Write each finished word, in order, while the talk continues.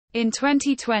In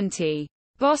 2020,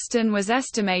 Boston was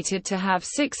estimated to have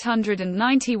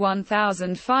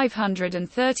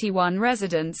 691,531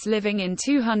 residents living in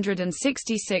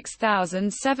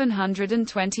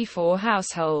 266,724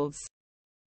 households.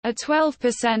 A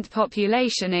 12%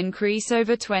 population increase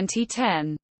over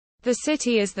 2010. The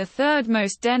city is the third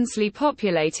most densely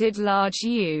populated large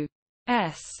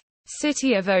U.S.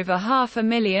 city of over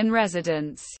 500,000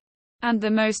 residents, and the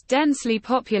most densely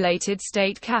populated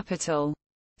state capital.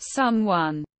 Some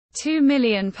 1.2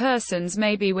 million persons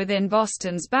may be within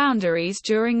Boston's boundaries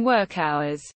during work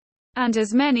hours, and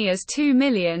as many as 2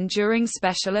 million during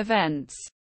special events.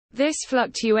 This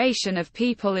fluctuation of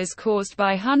people is caused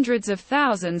by hundreds of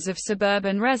thousands of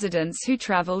suburban residents who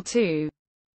travel to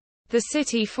the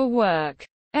city for work,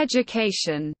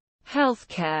 education,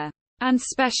 healthcare, and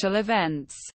special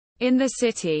events. In the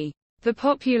city, the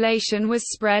population was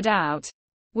spread out,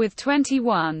 with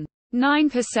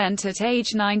 21.9% at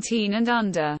age 19 and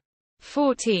under,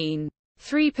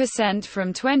 14.3%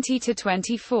 from 20 to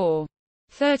 24,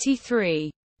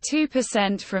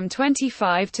 33.2% from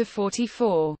 25 to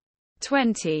 44,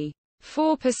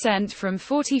 20.4% from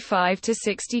 45 to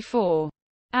 64,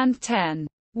 and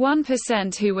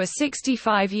 10.1% who were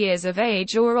 65 years of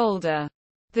age or older.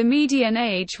 The median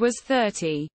age was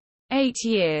 38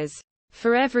 years.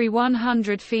 For every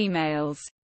 100 females,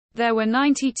 there were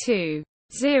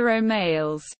 92.0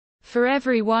 males. For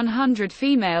every 100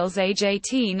 females age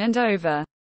 18 and over,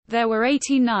 there were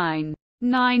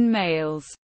 89.9 males.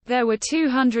 There were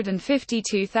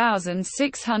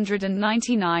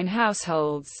 252,699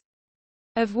 households,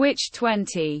 of which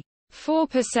 24%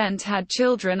 had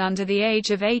children under the age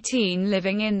of 18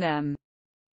 living in them.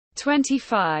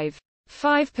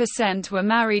 25.5% were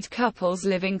married couples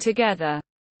living together.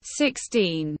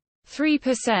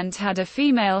 16.3% had a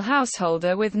female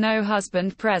householder with no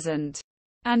husband present,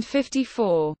 and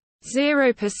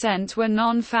 54.0% were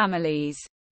non-families.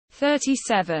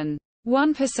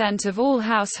 37.1% of all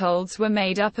households were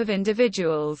made up of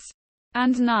individuals,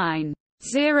 and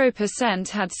 9.0%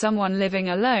 had someone living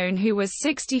alone who was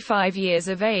 65 years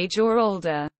of age or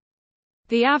older.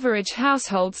 The average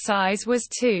household size was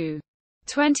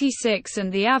 2.26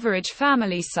 and the average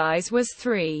family size was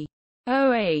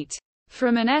 3.08.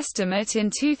 From an estimate in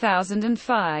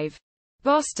 2005,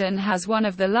 Boston has one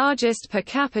of the largest per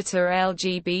capita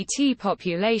LGBT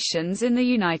populations in the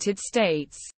United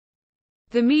States.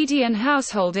 The median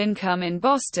household income in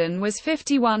Boston was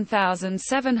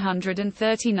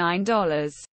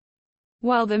 $51,739,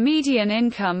 while the median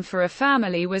income for a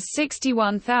family was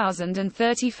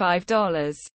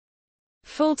 $61,035.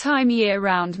 Full-time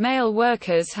year-round male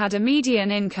workers had a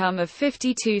median income of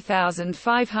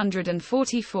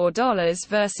 $52,544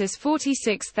 versus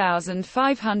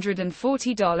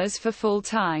 $46,540 for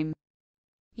full-time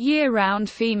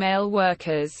year-round female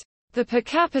workers. The per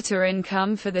capita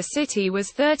income for the city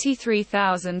was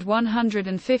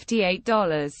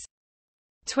 $33,158.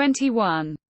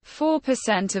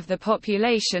 21.4% of the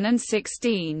population and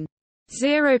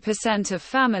 16.0% of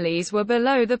families were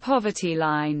below the poverty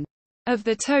line. Of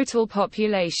the total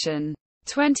population,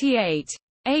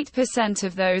 28.8%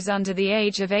 of those under the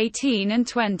age of 18 and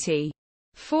 24%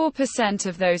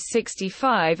 of those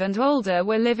 65 and older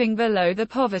were living below the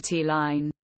poverty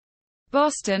line.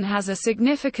 Boston has a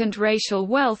significant racial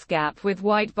wealth gap, with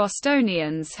white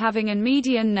Bostonians having a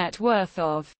median net worth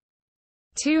of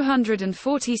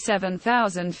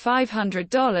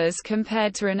 $247,500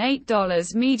 compared to an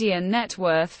 $8 median net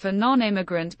worth for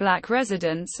non-immigrant black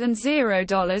residents and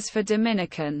 $0 for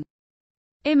Dominican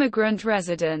immigrant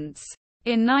residents.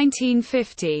 In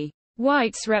 1950,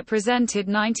 whites represented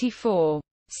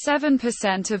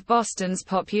 94.7% of Boston's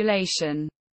population.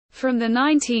 From the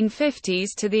 1950s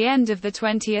to the end of the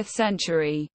 20th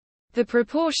century, the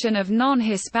proportion of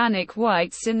non-Hispanic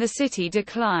whites in the city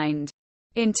declined.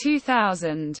 In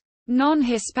 2000,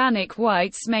 non-Hispanic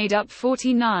whites made up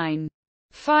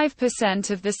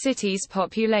 49.5% of the city's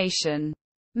population,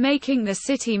 making the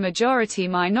city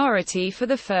majority-minority for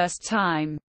the first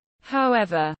time.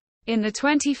 However, in the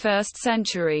 21st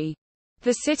century,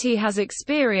 the city has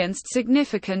experienced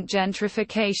significant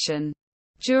gentrification,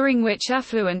 during which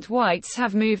affluent whites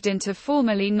have moved into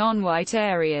formerly non-white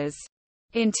areas.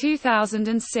 In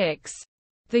 2006,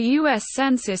 the U.S.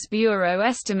 Census Bureau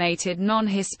estimated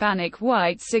non-Hispanic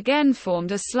whites again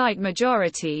formed a slight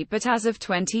majority, but as of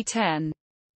 2010,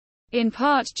 in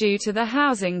part due to the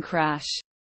housing crash,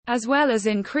 as well as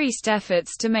increased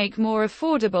efforts to make more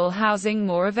affordable housing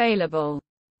more available,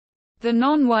 the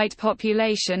non-white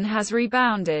population has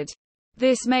rebounded.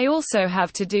 This may also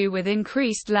have to do with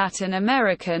increased Latin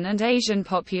American and Asian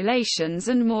populations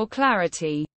and more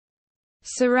clarity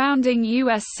surrounding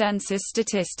U.S. Census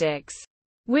statistics,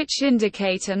 which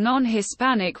indicate a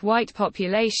non-Hispanic white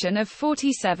population of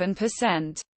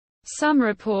 47%. Some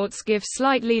reports give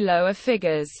slightly lower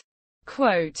figures.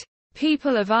 Quote,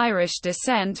 people of Irish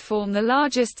descent form the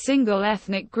largest single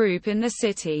ethnic group in the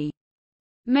city,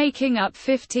 making up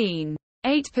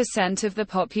 15.8% of the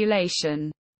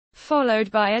population,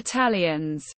 followed by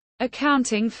Italians,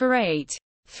 accounting for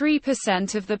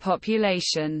 8.3% of the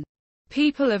population.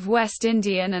 People of West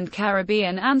Indian and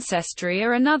Caribbean ancestry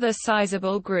are another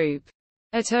sizable group,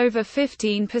 at over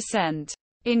 15%.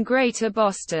 In Greater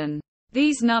Boston,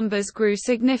 these numbers grew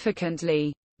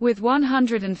significantly, with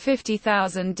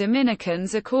 150,000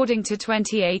 Dominicans according to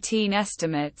 2018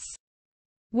 estimates,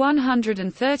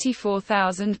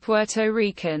 134,000 Puerto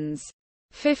Ricans,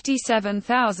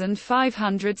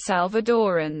 57,500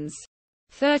 Salvadorans,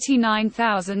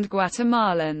 39,000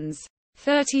 Guatemalans,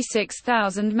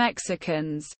 36,000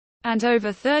 Mexicans, and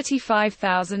over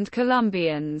 35,000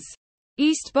 Colombians.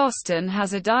 East Boston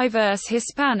has a diverse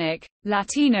Hispanic,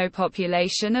 Latino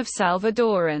population of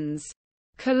Salvadorans,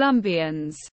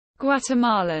 Colombians,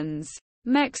 Guatemalans,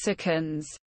 Mexicans,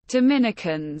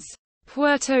 Dominicans,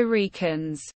 Puerto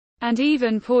Ricans, and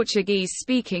even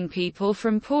Portuguese-speaking people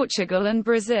from Portugal and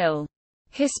Brazil.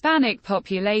 Hispanic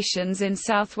populations in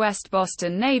southwest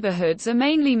Boston neighborhoods are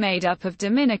mainly made up of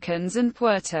Dominicans and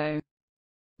Puerto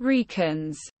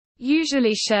Ricans,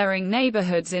 usually sharing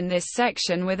neighborhoods in this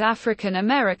section with African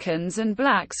Americans and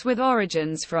blacks with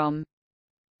origins from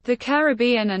the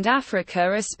Caribbean and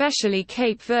Africa, especially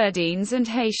Cape Verdeans and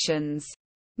Haitians.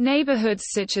 Neighborhoods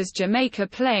such as Jamaica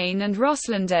Plain and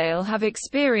Roslindale have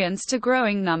experienced a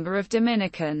growing number of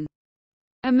Dominican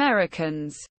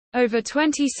Americans. Over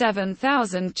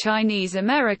 27,000 Chinese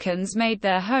Americans made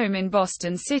their home in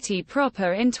Boston City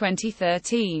proper in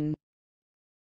 2013.